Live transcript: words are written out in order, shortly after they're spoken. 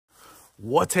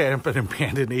What's happening,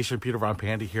 Panda Nation? Peter Von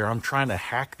Panda here. I'm trying to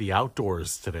hack the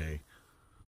outdoors today.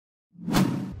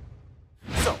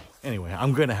 So, anyway,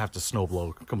 I'm going to have to snow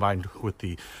blow combined with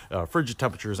the frigid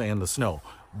temperatures and the snow.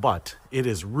 But it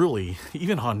is really,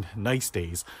 even on nice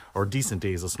days or decent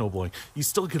days of snow blowing, you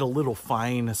still get a little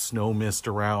fine snow mist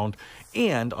around.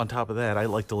 And on top of that, I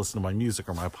like to listen to my music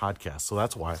or my podcast. So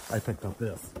that's why I picked up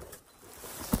this.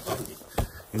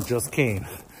 It just came.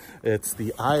 It's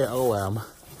the ILM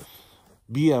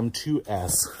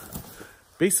BM2S,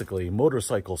 basically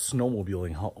motorcycle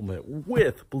snowmobiling helmet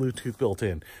with Bluetooth built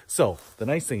in. So the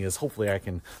nice thing is hopefully I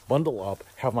can bundle up,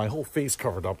 have my whole face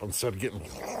covered up instead of getting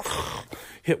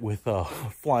hit with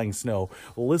flying snow,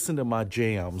 listen to my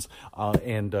jams,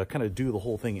 and kind of do the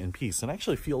whole thing in peace and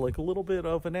actually feel like a little bit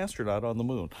of an astronaut on the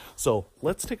moon. So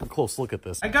let's take a close look at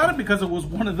this. I got it because it was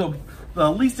one of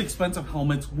the least expensive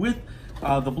helmets with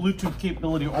the Bluetooth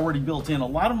capability already built in. A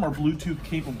lot of them are Bluetooth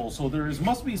capable, so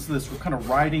must be this kind of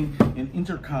riding an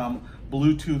Intercom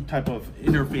Bluetooth type of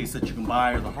interface that you can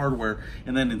buy, or the hardware,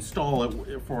 and then install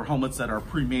it for helmets that are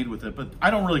pre-made with it. But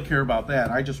I don't really care about that.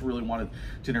 I just really wanted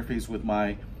to interface with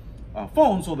my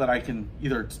phone so that I can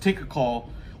either take a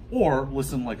call or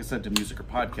listen, like I said, to music or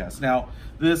podcasts. Now,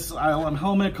 this ILM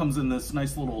helmet comes in this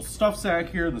nice little stuff sack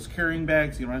here, this carrying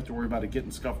bag, so you don't have to worry about it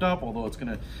getting scuffed up, although it's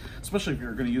gonna, especially if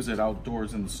you're gonna use it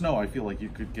outdoors in the snow, I feel like you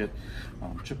could get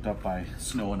chipped up by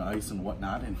snow and ice and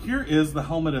whatnot. And here is the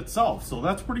helmet itself. So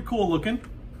that's pretty cool looking.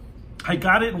 I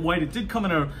got it in white. It did come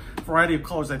in a variety of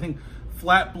colors. I think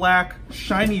flat black,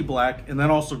 shiny black, and then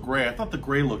also gray. I thought the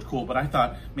gray looked cool, but I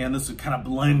thought, man, this would kind of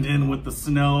blend in with the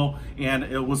snow, and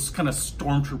it was kind of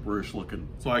stormtrooper-ish looking,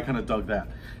 so I kind of dug that.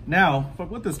 Now, if I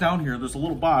put this down here, there's a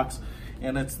little box,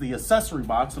 and it's the accessory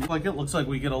box, and it looks like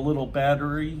we get a little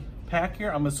battery pack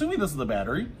here. I'm assuming this is the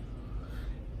battery.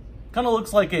 Kind of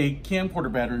looks like a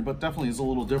camcorder battery, but definitely is a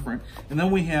little different. And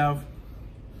then we have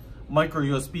micro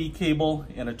USB cable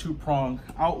and a 2-prong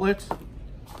outlet.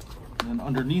 And then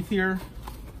underneath here,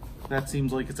 that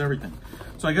seems like it's everything.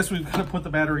 So I guess we've got to put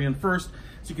the battery in first.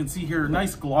 So you can see here,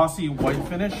 nice glossy white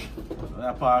finish,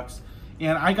 that box.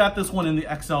 And I got this one in the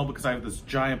XL because I have this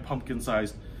giant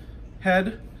pumpkin-sized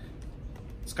head.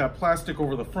 It's got plastic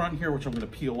over the front here, which I'm going to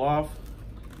peel off.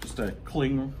 Just a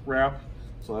cling wrap,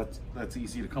 so that's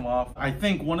easy to come off. I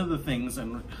think one of the things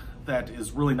that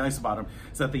is really nice about them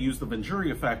is that they use the Venturi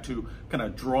effect to kind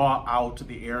of draw out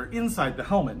the air inside the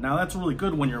helmet. Now that's really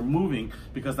good when you're moving,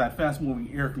 because that fast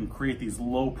moving air can create these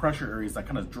low pressure areas that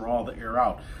kind of draw the air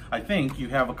out. I think you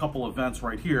have a couple of vents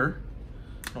right here.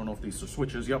 I don't know if these are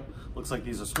switches. Yep, looks like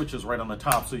these are switches right on the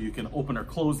top, so you can open or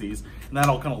close these, and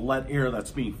that'll kind of let air that's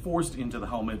being forced into the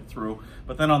helmet through.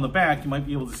 But then on the back, you might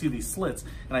be able to see these slits,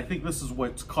 and I think this is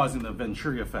what's causing the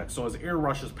Venturi effect. So as air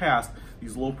rushes past,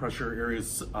 these low pressure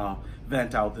areas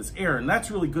vent out this air, and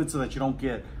that's really good so that you don't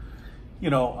get,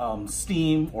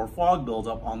 steam or fog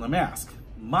buildup on the mask.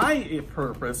 My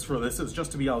purpose for this is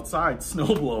just to be outside snow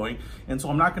blowing, and so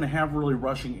I'm not going to have really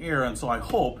rushing air, and so I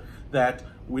hope that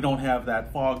we don't have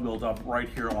that fog buildup right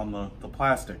here on the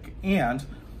plastic. And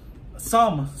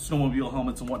some snowmobile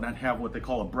helmets and whatnot have what they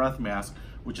call a breath mask,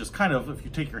 which is kind of, if you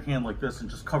take your hand like this and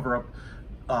just cover up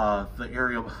the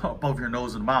area above your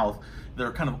nose and mouth,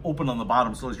 they're kind of open on the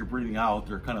bottom, so as you're breathing out,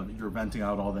 you're venting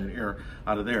out all that air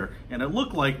out of there. And it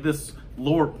looked like this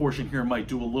lower portion here might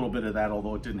do a little bit of that,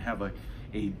 although it didn't have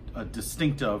a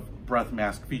distinctive breath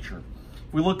mask feature.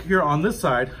 If we look here on this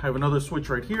side, I have another switch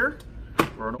right here.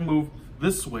 We're gonna move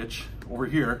this switch over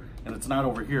here, and it's not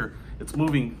over here. It's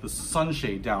moving the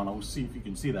sunshade down. I'll see if you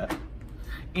can see that.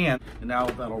 And now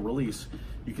that'll release.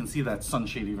 You can see that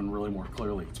sunshade even really more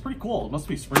clearly. It's pretty cool. It must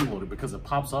be spring loaded because it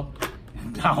pops up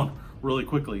and down really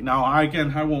quickly. Now, I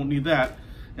won't need that.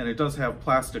 And it does have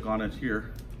plastic on it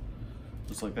here,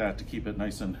 just like that, to keep it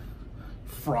nice and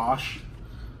frosh.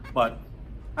 But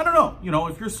I don't know,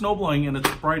 if you're snowblowing and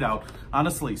it's bright out,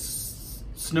 honestly,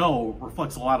 snow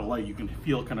reflects a lot of light. You can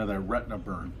feel kind of that retina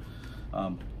burn.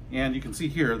 And you can see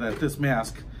here that this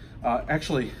mask,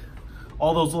 actually,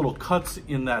 all those little cuts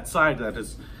in that side that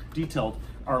is detailed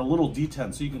are a little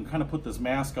detent. So you can kind of put this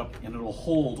mask up and it'll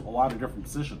hold a lot of different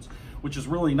positions, which is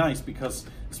really nice because,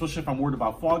 especially if I'm worried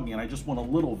about fogging and I just want a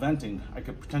little venting, I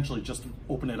could potentially just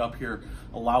open it up here,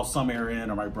 allow some air in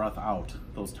or my breath out,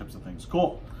 those types of things.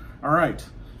 Cool. All right.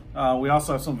 We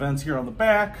also have some vents here on the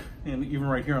back and even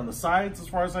right here on the sides, as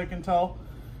far as I can tell.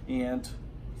 And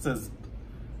it says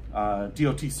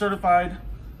DOT certified.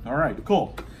 All right,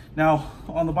 cool. Now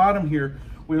on the bottom here,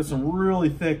 we have some really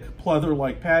thick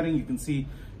pleather-like padding. You can see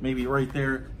maybe right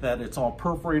there that it's all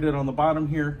perforated on the bottom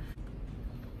here.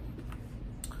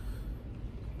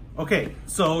 Okay,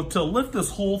 so to lift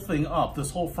this whole thing up, this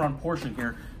whole front portion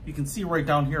here, you can see right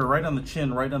down here, right on the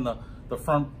chin, right on the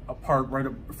front part, right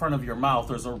in front of your mouth,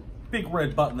 there's a big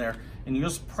red button there, and you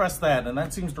just press that, and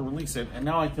that seems to release it, and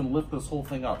now I can lift this whole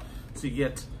thing up. So you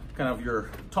get kind of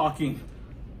your talking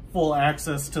full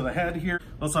access to the head here.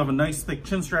 I also have a nice thick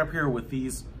chin strap here with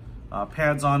these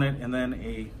pads on it, and then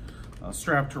a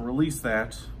strap to release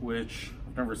that, which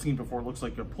I've never seen before. It looks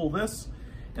like you pull this,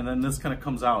 and then this kind of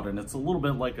comes out, and it's a little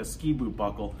bit like a ski boot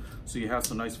buckle, so you have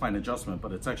some nice fine adjustment,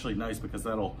 but it's actually nice because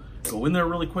that'll go in there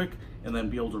really quick and then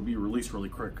be able to be released really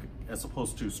quick, as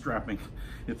opposed to strapping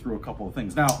it through a couple of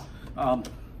things. Now,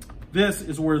 this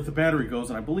is where the battery goes,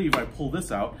 and I believe I pull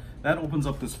this out, that opens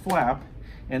up this flap,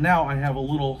 and now I have a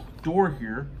little door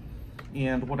here,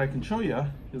 and what I can show you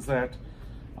is that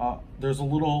there's a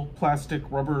little plastic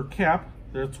rubber cap.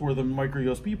 That's where the micro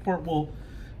USB port will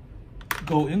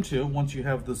go into once you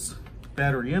have this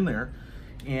battery in there,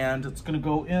 and it's going to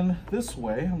go in this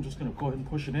way. I'm just going to go ahead and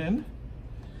push it in, and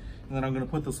then I'm going to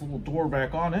put this little door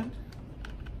back on it.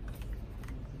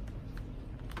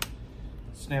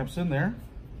 Snaps in there.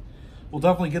 We'll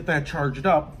definitely get that charged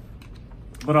up,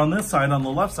 but on this side, on the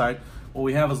left side, what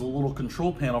we have is a little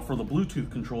control panel for the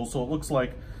Bluetooth control. So it looks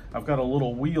like I've got a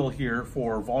little wheel here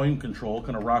for volume control,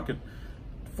 kind of rock it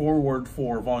forward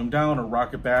for volume down or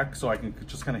rock it back, so I can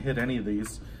just kind of hit any of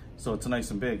these, so it's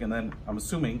nice and big. And then I'm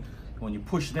assuming when you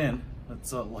push it in,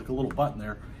 it's like a little button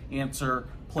there, answer,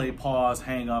 play, pause,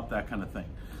 hang up, that kind of thing.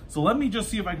 So let me just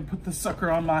see if I can put this sucker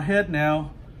on my head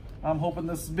now. I'm hoping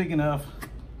this is big enough.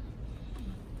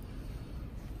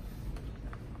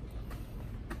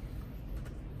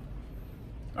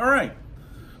 All right,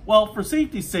 well, for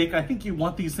safety's sake, I think you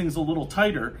want these things a little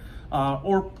tighter,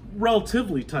 or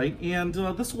relatively tight, and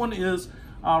this one is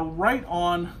right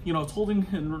on, it's holding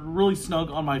really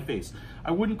snug on my face.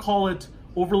 I wouldn't call it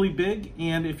overly big,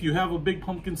 and if you have a big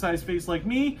pumpkin-sized face like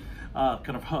me,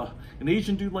 kind of an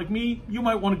Asian dude like me, you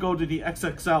might want to go to the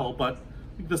XXL, but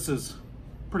I think this is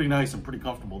pretty nice and pretty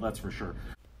comfortable, that's for sure.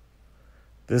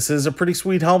 This is a pretty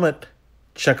sweet helmet.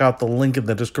 Check out the link in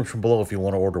the description below if you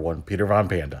want to order one. Peter Von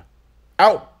Panda.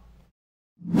 Out!